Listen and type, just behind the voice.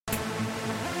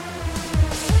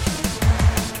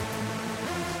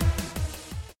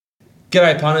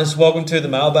G'day punters, welcome to the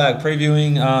Mailbag,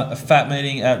 previewing a fat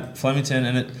meeting at Flemington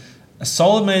and a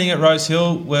solid meeting at Rose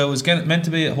Hill where it was meant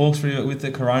to be at Hawkesbury, but with the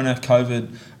Corona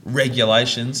COVID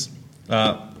regulations,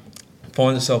 finds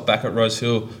itself back at Rose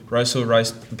Hill. Rose Hill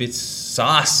raced a bit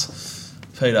sus,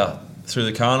 Peter, through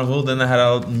the carnival. Then they had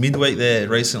a midweek there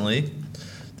recently.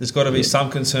 There's got to be some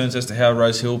concerns as to how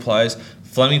Rose Hill plays.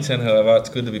 Flemington, however, it's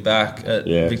good to be back at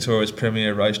Victoria's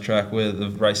premier racetrack where the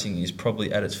racing is probably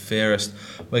at its fairest.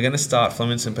 We're going to start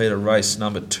Flemington, Peter, race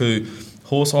number 2.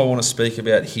 Horse I want to speak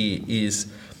about here is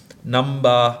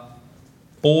number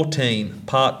 14,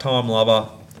 Part-Time Lover,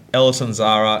 Ellison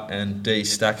Zara and D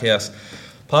Stackhouse.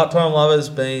 Part-Time Lover's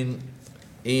been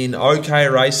in okay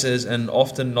races and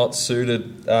often not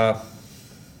suited. I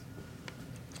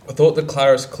thought the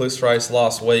Claris Cliffs race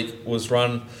last week was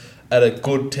run at a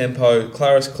good tempo.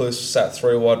 Claris Cliffs sat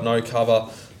 3 wide, no cover.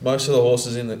 Most of the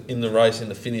horses in the race, in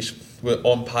the finish, were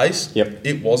on pace. Yep.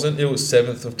 It wasn't. It was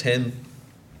 7th of 10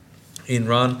 in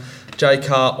run. J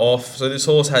Car off. So this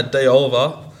horse had D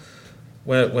Oliver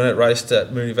when it raced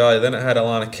at Moonee Valley. Then it had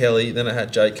Alana Kelly. Then it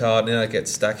had J Car. Now it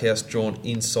gets Stackhouse drawn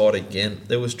inside again.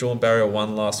 There was drawn barrier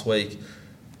 1 last week.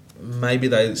 Maybe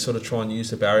they sort of try and use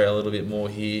the barrier a little bit more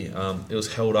here. It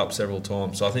was held up several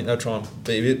times. So I think they'll try and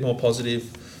be a bit more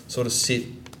positive, sort of sit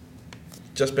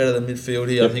just better than midfield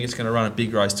here. Yep. I think it's going to run a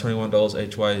big race. $21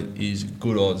 each way is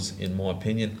good odds, in my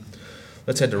opinion.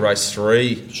 Let's head to race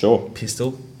 3. Sure.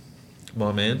 Pistol,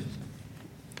 my man.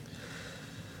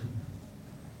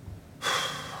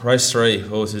 Race 3.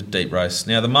 Oh, it's a deep race.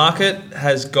 Now, the market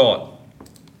has got,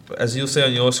 as you'll see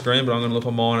on your screen, but I'm going to look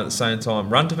on mine at the same time.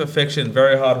 Run to Perfection,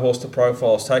 very hard horse to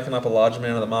profile. It's taken up a large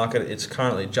amount of the market. It's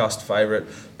currently just favourite,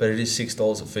 but it is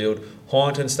 $6 a field.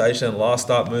 Hyington Station, last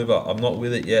start mover. I'm not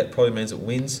with it yet. Probably means it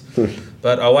wins.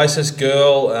 But Oasis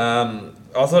Girl,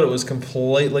 I thought it was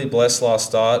completely blessed last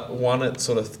start. Won at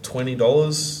sort of $20,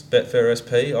 Betfair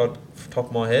SP, off the top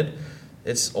of my head.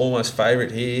 It's almost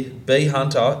favourite here. B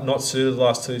Hunter, not suited the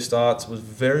last 2 starts, was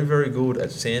very, very good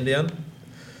at Sandown.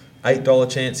 $8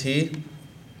 chance here.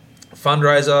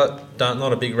 Fundraiser,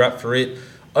 not a big rap for it.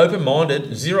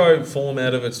 Open-minded, 0 form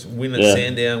out of its win at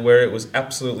Sandown, where it was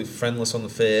absolutely friendless on the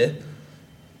fair,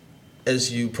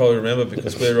 as you probably remember,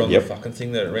 because we were on the fucking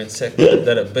thing that it ran second,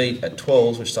 that it beat at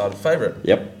 12s, which started favourite.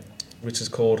 Yep. Which is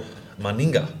called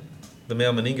Maninga, the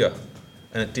male Maninga,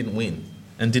 and it didn't win.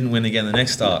 And didn't win again the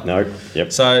next start. No.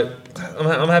 Yep. So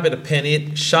I'm happy to pen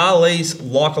it. Charlize,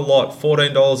 like a lot,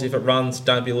 $14 if it runs.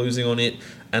 Don't be losing on it.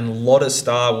 And Lotta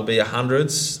Star will be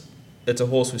 100s. It's a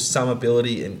horse with some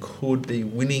ability and could be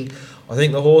winning. I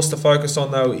think the horse to focus on,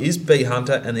 though, is B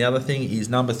Hunter. And the other thing is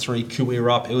number 3, Kuir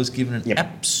Up. It was given an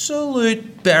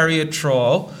absolute barrier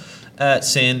trial at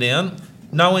Sandown.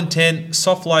 No intent,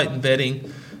 soft latent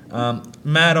betting.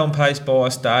 Mad on pace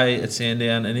bias day at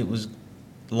Sandown, and it was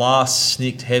last,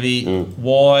 snicked heavy,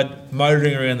 wide,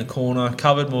 motoring around the corner,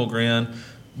 covered more ground,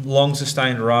 long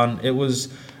sustained run. It was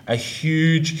a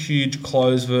huge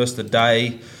close versus the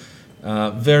day.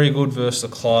 Very good versus the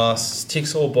class.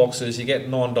 Ticks all boxes. You get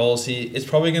 $9 here. It's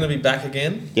probably going to be back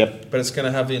again. Yep. But it's going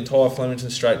to have the entire Flemington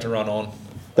straight to run on.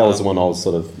 That was the one I was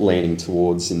sort of leaning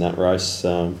towards in that race.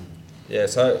 So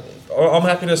I'm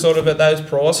happy to sort of at those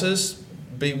prices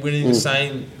be winning the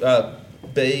same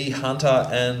B Hunter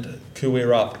and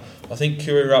Kuir Up. I think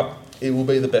Kuir Up, it will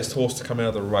be the best horse to come out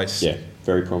of the race. Yeah,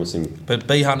 very promising. But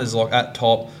B Hunter's like at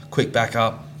top, quick back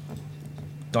up,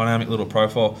 dynamic little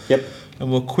profile. Yep.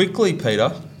 And we'll quickly,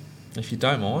 Peter, if you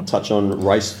don't mind, touch on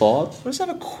race 5. Let's have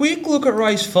a quick look at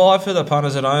race 5 for the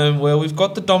punters at home, where we've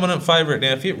got the dominant favourite.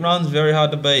 Now, if it runs, very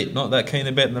hard to beat. Not that keen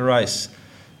to bet in the race.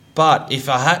 But if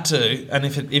I had to, and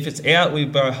if it's out, we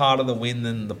go harder the win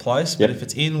than the place. But if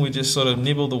it's in, we just sort of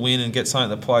nibble the win and get something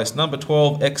to the place. Number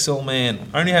 12, Excel Man.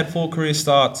 Only had 4 career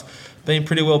starts. Been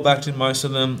pretty well backed in most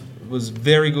of them. Was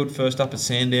very good first up at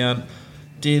Sandown.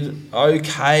 Did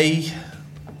okay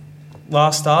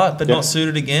last start, but not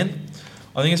suited again.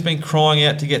 I think it's been crying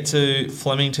out to get to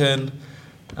Flemington.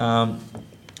 The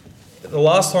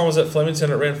last time I was at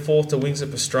Flemington, it ran 4th to Wings of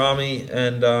Pastrami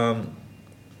and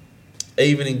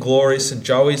even in Glorious St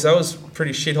Joey's. That was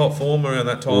pretty shit-hot form around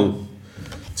that time.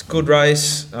 It's a good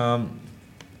race.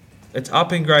 It's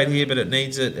up in grade here, but it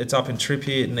needs it. It's up in trip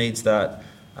here. It needs that.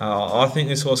 I think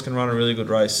this horse can run a really good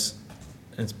race,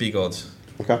 and it's big odds.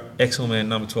 Okay. Excellent man,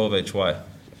 number 12 each way.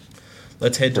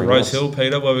 Let's head to Rose Hill,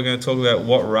 Peter, where we're going to talk about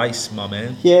what race, my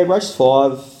man. Yeah, race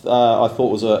 5 I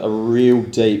thought was a real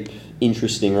deep,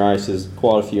 interesting race. There's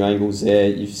quite a few angles there.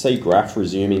 You see Graf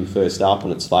resuming first up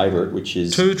and its favourite, which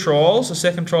is 2 trials. The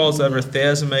second trial is over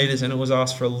 1,000 metres, and it was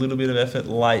asked for a little bit of effort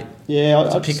late. Yeah,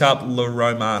 to pick up Le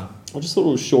Roman. I just thought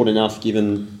it was short enough,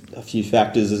 given a few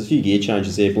factors. There's a few gear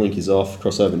changes there. Blink is off,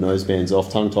 crossover noseband's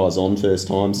off, tongue tie's on first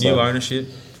time. So, New ownership.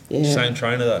 yeah. Same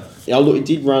trainer though. Yeah, look, it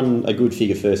did run a good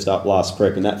figure first up last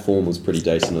prep, and that form was pretty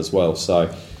decent as well.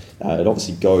 So it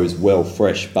obviously goes well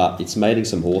fresh, but it's mating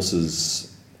some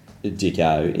horses,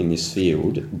 Dicko, in this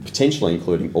field, potentially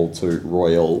including All2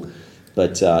 Royal.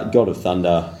 But God of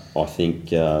Thunder, I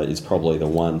think, is probably the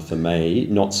one for me.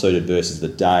 Not suited versus the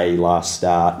day, last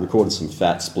start, recorded some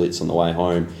fat splits on the way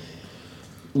home.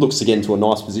 Looks to get into a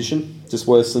nice position, just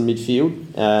worse than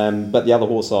midfield. But the other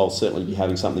horse I'll certainly be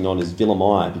having something on is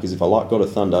Villamaya, because if I like God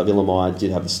of Thunder, Villamaya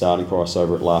did have the starting price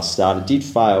over at last start. It did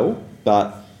fail,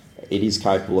 but it is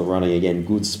capable of running, again,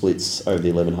 good splits over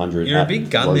the 1100. You're a big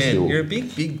gunman. You're a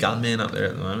big gunman up there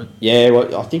at the moment. Yeah,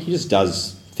 well, I think he just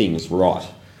does things right.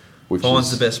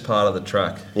 Finds the best part of the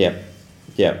track. Yeah,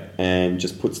 and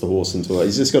just puts the horse into it.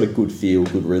 He's just got a good feel,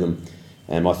 good rhythm.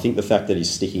 And I think the fact that he's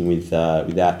sticking with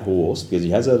that horse, because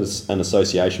he has an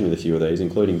association with a few of these,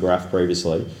 including Graf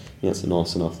previously, it's a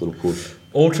nice enough little push.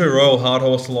 All2 Royal, hard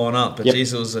horse to line up, but Yep.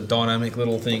 geez, it was a dynamic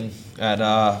little thing at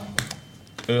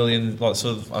early in, like,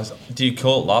 sort of, do you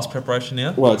call it last preparation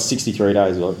now? Well, it's 63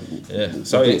 days. Yeah,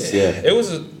 so it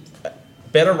was a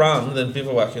better run than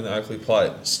Bivouac in the Oakley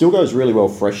Plate. Still goes really well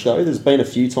fresh though. There's been a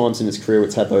few times in his career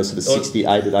it's had those sort of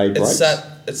 68-a-day breaks.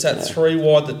 It's sat 3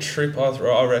 wide the trip,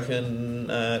 I reckon,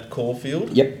 at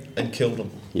Caulfield. Yep. And killed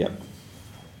him.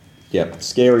 Yep.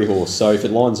 Scary horse. So if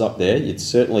it lines up there, you'd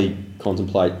certainly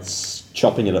contemplate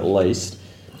chopping it at least.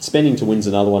 Spending to win's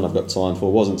another one I've got time for.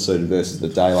 Wasn't suited versus the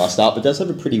day last start, but does have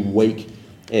a pretty weak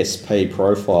SP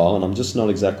profile, and I'm just not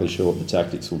exactly sure what the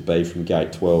tactics will be from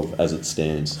gate 12 as it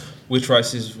stands. Which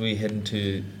races are we heading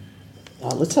to?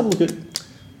 Let's have a look at...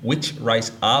 Which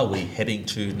race are we heading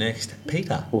to next,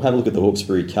 Peter? We'll have a look at the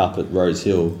Hawkesbury Cup at Rose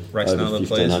Hill. Race over number,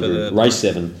 1500. please, for Race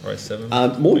 7. Race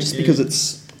 7. More just because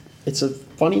it's a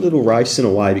funny little race in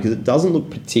a way, because it doesn't look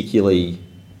particularly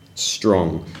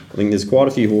strong. I think there's quite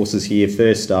a few horses here.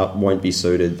 First up, won't be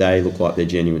suited. They look like they're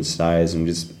genuine stayers and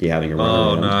just be having a run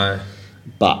around. Oh, no.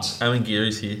 But...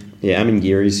 Amangiri's here. Yeah,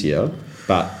 Amangiri's here.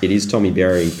 But it is Tommy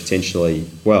Berry potentially...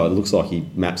 Well, it looks like he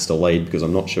maps the lead, because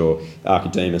I'm not sure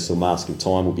Archidemus or Mask of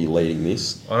Time will be leading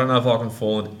this. I don't know if I can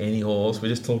fall in any horse. We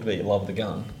just talked about your love of the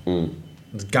gun.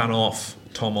 It's gun off,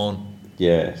 Tom on.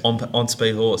 Yeah. On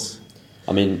speed horse.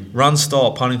 I mean... Run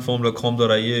style,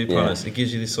 puntingform.com.au, punters. It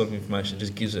gives you this sort of information.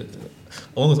 Just gives it...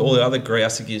 Along with all the other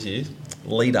grouse it gives you.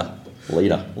 Leader,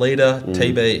 TB.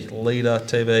 Leader,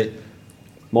 TB.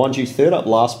 Mind you, third up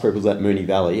last prep was at Moonee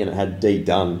Valley, and it had D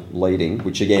Dunn leading,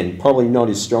 which again, probably not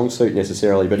his strong suit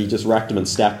necessarily, but he just racked them and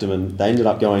stacked them, and they ended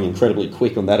up going incredibly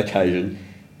quick on that occasion,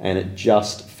 and it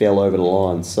just fell over the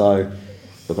line. So,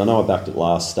 look, I know I backed it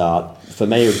last start. For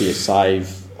me, it would be a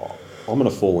save. I'm going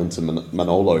to fall into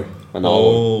Manolo.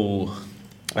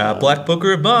 Black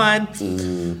Booker of mine.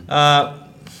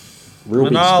 Real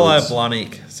big Manolo splits.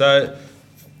 Blahnik. So,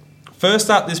 first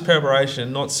up this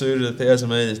preparation, not suited 1,000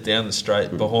 metres down the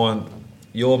straight behind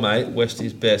your mate,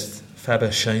 Westy's best,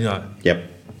 Fabershino. Yep.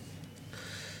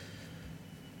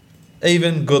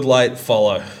 Even, good, late,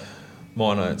 follow.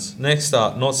 My notes. Next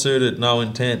up, not suited, no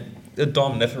intent. The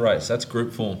diamond effort race, that's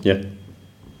group form. Yep.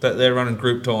 They're running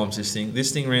group times, this thing.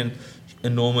 This thing ran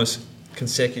enormous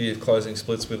consecutive closing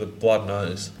splits with a blood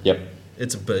nose. Yep.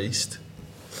 It's a beast.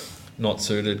 Not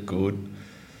suited, good.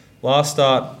 Last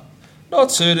start, not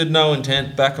suited, no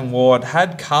intent, back and wide.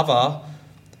 Had cover,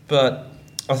 but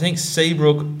I think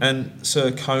Seabrook and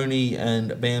Sir Coney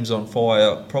and Bams on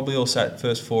Fire probably all sat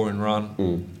first 4 in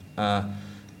run.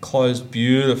 Closed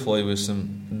beautifully with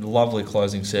some lovely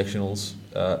closing sectionals.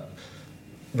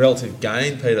 Relative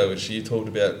gain, Peter, which you talked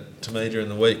about to me during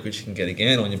the week, which you can get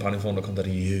again on your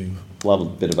puntingform.com.au. Love a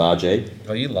bit of RG.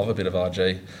 Oh, you love a bit of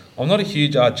RG. I'm not a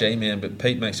huge RG man, but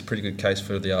Pete makes a pretty good case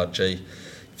for the RG. If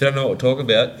you don't know what we're talking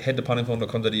about, head to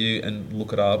puntingform.com.au and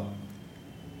look it up.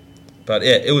 But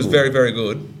yeah, it was very, very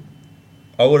good.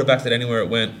 I would have backed it anywhere it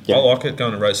went. Yep. I like it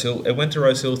going to Rose Hill. It went to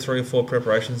Rose Hill 3 or 4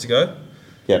 preparations ago.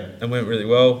 Yep. And went really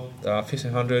well.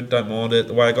 1,500, don't mind it.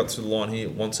 The way I got to the line here,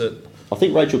 wants it. I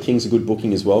think Rachel King's a good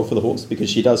booking as well for the Hawks, because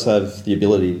she does have the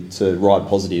ability to ride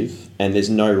positive, and there's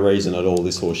no reason at all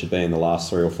this horse should be in the last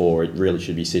 3 or 4. It really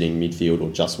should be sitting midfield or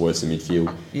just worse than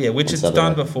midfield. Yeah, which it's Saturday.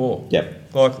 done before.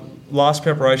 Yep. Like last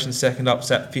preparation, second up,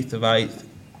 sat 5th of 8th.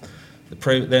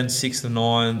 Then 6th of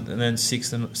 9, and then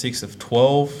 6th of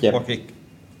 12. Yep.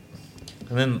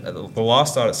 And then the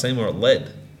last start, it seemed where it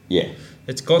led. Yeah.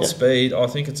 It's got Yep. speed. I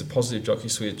think it's a positive jockey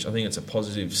switch. I think it's a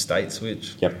positive state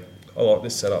switch. Yep. I like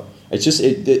this setup. It's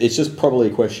just probably a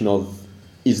question of,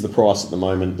 is the price at the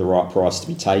moment the right price to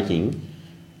be taking?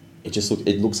 It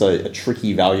looks like a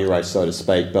tricky value race, so to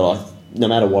speak. But no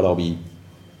matter what I'll be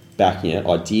backing it,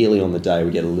 ideally on the day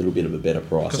we get a little bit of a better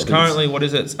price. Because currently, what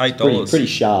is it? It's $8. Pretty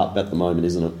sharp at the moment,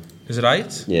 isn't it? Is it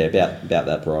 8? Yeah, about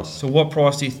that price. So what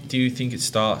price do you think it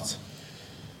starts?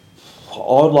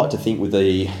 I'd like to think with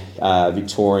the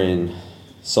Victorian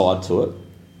side to it,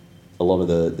 a lot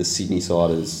of the Sydney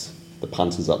siders, the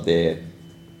punters up there,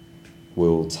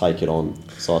 will take it on.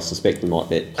 So I suspect we might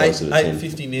bet closer to 10.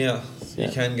 $8.50 now. Yeah.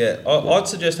 You can get. I'd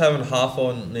suggest having half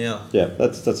on now. Yeah,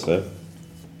 that's fair.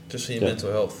 Just for your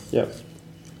mental health. Yeah.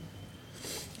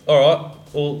 All right.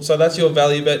 Well, so that's your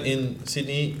value bet in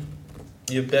Sydney.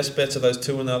 Your best bets are those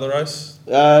two in the other race.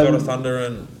 God of Thunder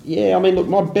and. Yeah, I mean, look,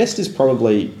 my best is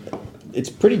probably. It's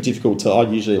pretty difficult to. I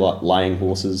usually like laying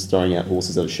horses, throwing out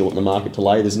horses that are short in the market to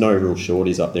lay. There's no real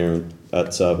shorties up there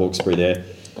at Hawkesbury there.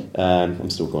 I'm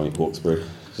still calling it Hawkesbury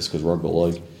just because rugby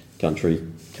league country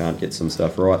can't get some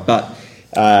stuff right. But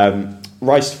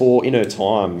race 4 in her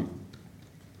time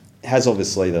has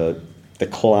obviously the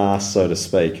class, so to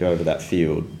speak, over that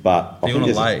field. But you want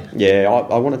to lay? Yeah,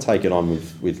 I want to take it on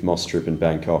with Moss Troop and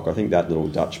Bangkok. I think that little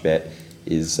Dutch bet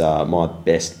is my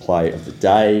best play of the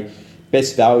day.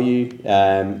 Best value,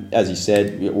 as you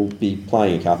said, we'll be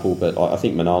playing a couple, but I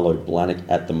think Manolo Blahnik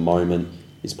at the moment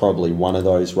is probably one of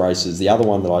those races. The other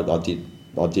one that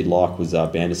I did like was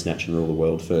Bandersnatch and Rule the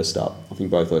World first up. I think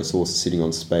both those horses sitting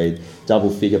on speed, double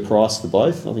figure price for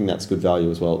both. I think that's good value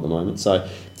as well at the moment. So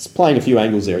it's playing a few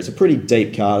angles there. It's a pretty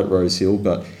deep card at Rosehill,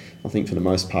 but I think for the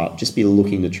most part, just be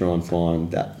looking to try and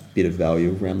find that bit of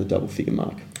value around the double figure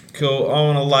mark. Cool. I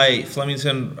want to lay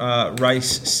Flemington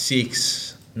race 6.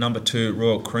 Number 2,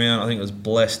 Royal Crown. I think it was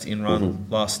blessed in run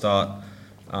last start.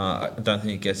 I don't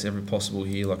think it gets every possible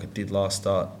here like it did last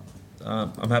start.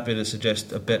 I'm happy to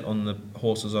suggest a bet on the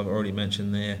horses I've already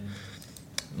mentioned there.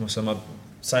 So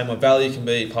my value can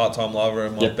be Part-Time Lover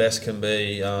and my best can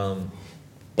be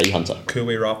B Hunter.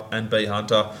 Kui Rup and B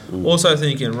Hunter. Also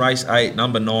thinking race 8,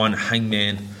 number 9,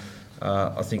 Hangman.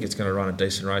 I think it's going to run a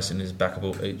decent race and is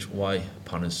backable each way,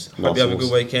 punters. Hope you have a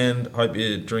good weekend. Hope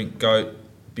you drink goat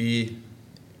beer.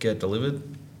 Get delivered.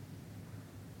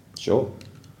 Sure.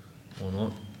 Or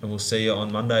not. And we'll see you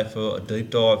on Monday for a deep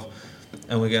dive.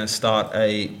 And we're going to start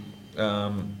a, we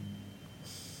don't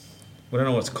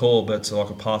know what it's called, but it's like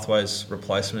a Pathways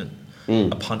replacement,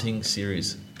 a punting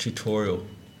series, tutorial.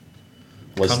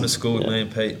 Come to school with me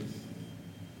and Pete.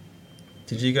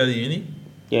 Did you go to uni?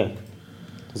 Yeah.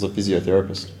 I was a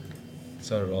physiotherapist.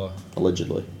 So did I.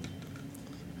 Allegedly.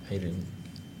 He didn't.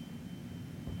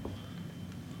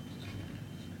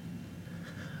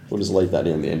 We'll just leave that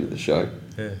in at the end of the show.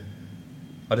 Yeah.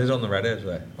 I did it on the radio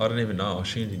today. I didn't even know. I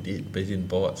assumed he did, but he didn't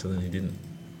buy it, so then he didn't.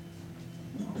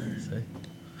 See?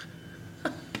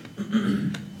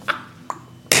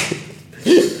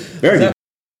 Very good.